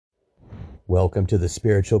Welcome to the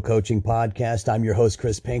Spiritual Coaching Podcast. I'm your host,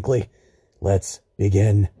 Chris Pinkley. Let's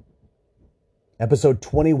begin. Episode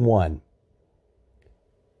 21,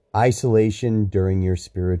 Isolation During Your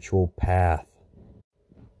Spiritual Path.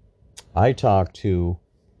 I talk to,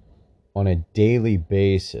 on a daily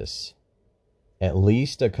basis, at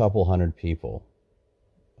least a couple hundred people.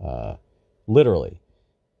 Literally,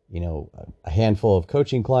 a handful of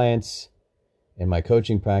coaching clients in my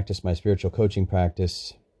coaching practice, my spiritual coaching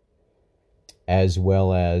practice, as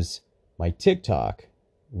well as my TikTok,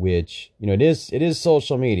 which, it is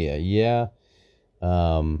social media. Yeah.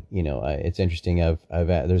 It's interesting.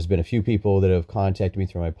 There's been a few people that have contacted me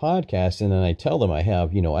through my podcast, and then I tell them I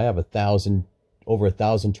have over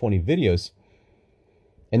 1,020 videos,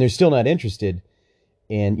 and they're still not interested.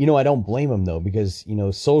 And, I don't blame them though, because,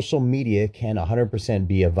 social media can 100%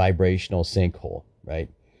 be a vibrational sinkhole, right?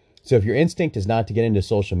 So if your instinct is not to get into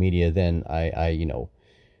social media, then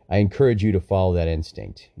I encourage you to follow that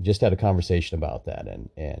instinct. Just had a conversation about that.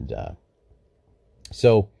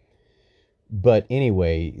 But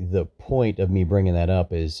anyway, the point of me bringing that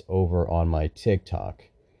up is over on my TikTok.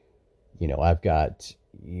 I've got,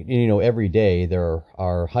 every day there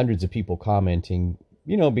are hundreds of people commenting,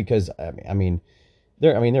 because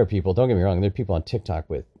there are people, don't get me wrong, there are people on TikTok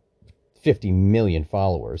with 50 million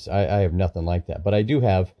followers. I have nothing like that, but I do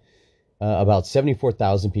have about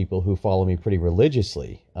 74,000 people who follow me pretty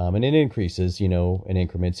religiously. And it increases, in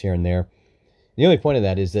increments here and there. The only point of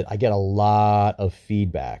that is that I get a lot of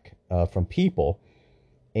feedback from people.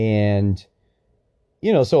 And,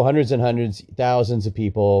 so hundreds and hundreds, thousands of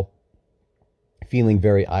people feeling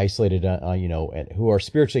very isolated, and who are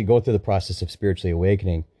spiritually going through the process of spiritually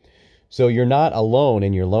awakening. So you're not alone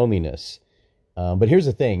in your loneliness. But here's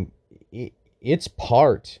the thing.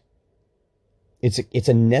 It's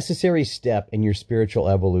a necessary step in your spiritual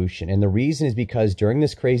evolution. And the reason is because during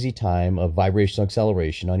this crazy time of vibrational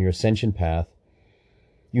acceleration on your ascension path,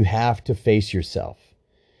 you have to face yourself.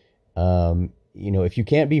 If you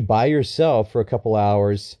can't be by yourself for a couple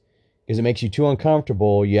hours because it makes you too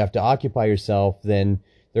uncomfortable, you have to occupy yourself, then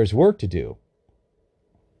there's work to do.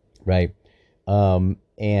 Right?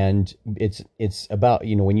 And it's about,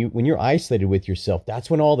 when you're isolated with yourself, that's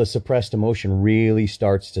when all the suppressed emotion really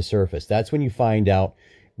starts to surface. That's when you find out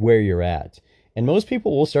where you're at. And most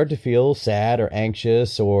people will start to feel sad or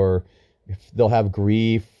anxious, or they'll have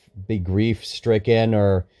grief, be grief stricken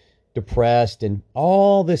or depressed, and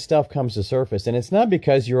all this stuff comes to surface. And it's not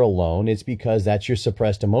because you're alone. It's because that's your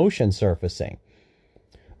suppressed emotion surfacing.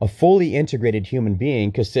 A fully integrated human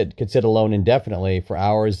being could sit alone indefinitely for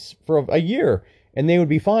hours, for a year, and they would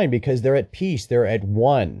be fine because they're at peace. They're at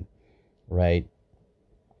one, right?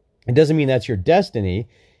 It doesn't mean that's your destiny.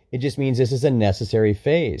 It just means this is a necessary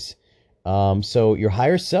phase. So your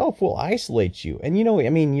higher self will isolate you. And,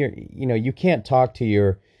 you can't talk to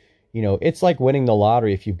your, it's like winning the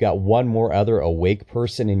lottery. If you've got one more other awake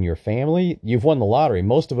person in your family, you've won the lottery.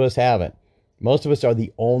 Most of us haven't. Most of us are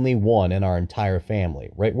the only one in our entire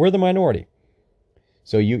family, right? We're the minority.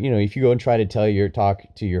 So if you go and try to talk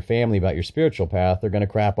to your family about your spiritual path, they're going to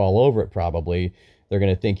crap all over it probably. They're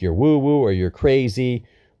going to think you're woo-woo or you're crazy,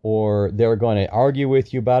 or they're going to argue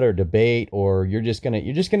with you about it or debate, or you're just going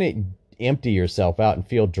to empty yourself out and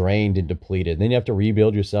feel drained and depleted. And then you have to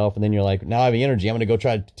rebuild yourself, and then you're like, now I have the energy, I'm going to go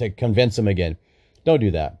try to convince them again. Don't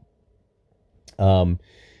do that.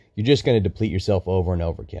 You're just going to deplete yourself over and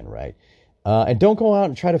over again, right? And don't go out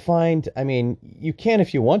and try to find, you can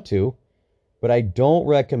if you want to, but I don't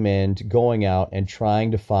recommend going out and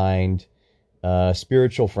trying to find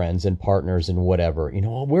spiritual friends and partners and whatever.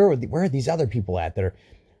 Where are these other people at that are?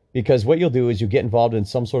 Because what you'll do is you get involved in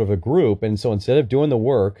some sort of a group, and so instead of doing the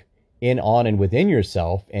work on and within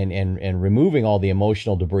yourself and removing all the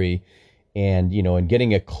emotional debris and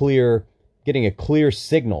getting a clear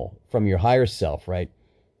signal from your higher self, right?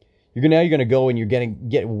 You're going to go and you're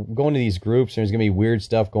going to these groups, and there's going to be weird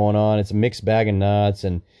stuff going on. It's a mixed bag of nuts,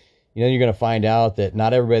 and you're going to find out that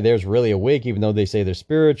not everybody there's really awake, even though they say they're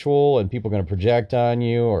spiritual, and people are going to project on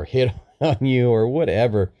you or hit on you or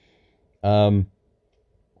whatever. The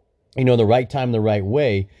right time, the right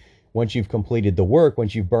way. Once you've completed the work,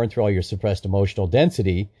 once you've burned through all your suppressed emotional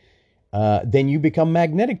density, then you become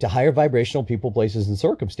magnetic to higher vibrational people, places, and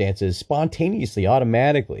circumstances spontaneously,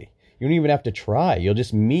 automatically. You don't even have to try. You'll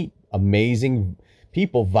just meet amazing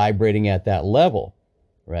people vibrating at that level,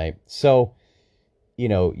 right? So,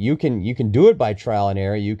 you can do it by trial and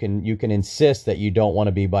error. You can insist that you don't want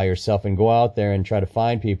to be by yourself and go out there and try to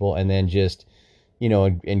find people, and then just,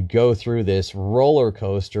 and go through this roller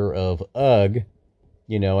coaster of ugh,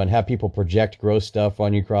 and have people project gross stuff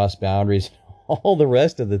on you, cross boundaries, all the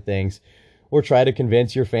rest of the things. or try to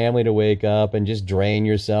convince your family to wake up and just drain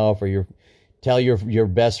yourself, or tell your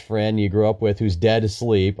best friend you grew up with who's dead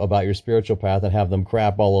asleep about your spiritual path and have them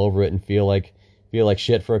crap all over it and feel like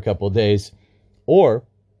shit for a couple of days. Or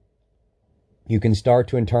you can start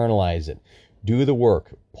to internalize it. Do the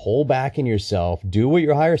work. Pull back in yourself. Do what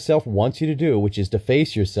your higher self wants you to do, which is to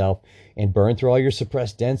face yourself and burn through all your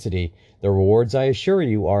suppressed density. The rewards, I assure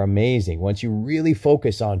you, are amazing. Once you really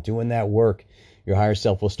focus on doing that work, your higher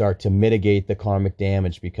self will start to mitigate the karmic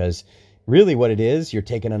damage, because really what it is, you're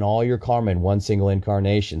taking on all your karma in one single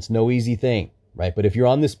incarnation. It's no easy thing, right? But if you're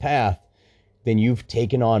on this path, then you've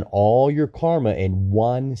taken on all your karma in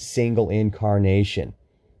one single incarnation.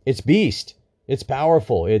 It's beast. It's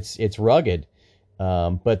powerful. It's rugged.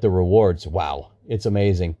 But the rewards, wow, it's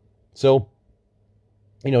amazing. So,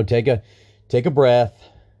 take a breath,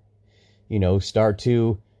 start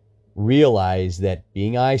to realize that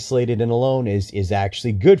being isolated and alone is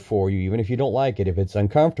actually good for you, even if you don't like it. If it's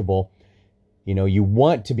uncomfortable, you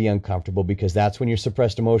want to be uncomfortable, because that's when your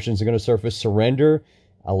suppressed emotions are going to surface. Surrender,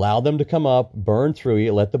 allow them to come up, burn through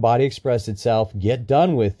you, let the body express itself, get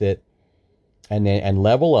done with it, and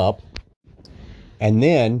level up. And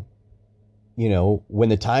then, when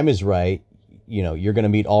the time is right, you're going to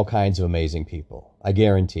meet all kinds of amazing people. I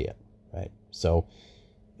guarantee it, right? So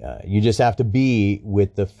you just have to be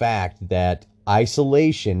with the fact that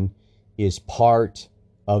isolation is part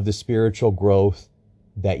of the spiritual growth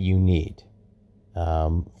that you need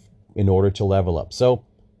in order to level up. So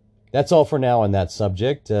that's all for now on that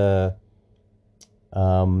subject.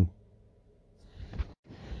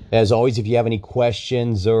 As always, if you have any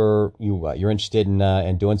questions or you're interested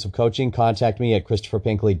in doing some coaching, contact me at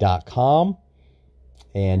ChristopherPinkley.com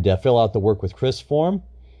and fill out the Work with Chris form.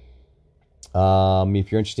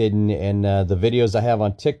 If you're interested in the videos I have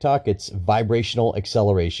on TikTok, it's Vibrational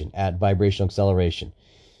Acceleration, at Vibrational Acceleration.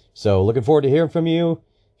 So looking forward to hearing from you.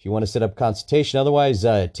 If you want to set up a consultation, otherwise,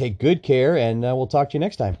 take good care, and we'll talk to you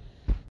next time.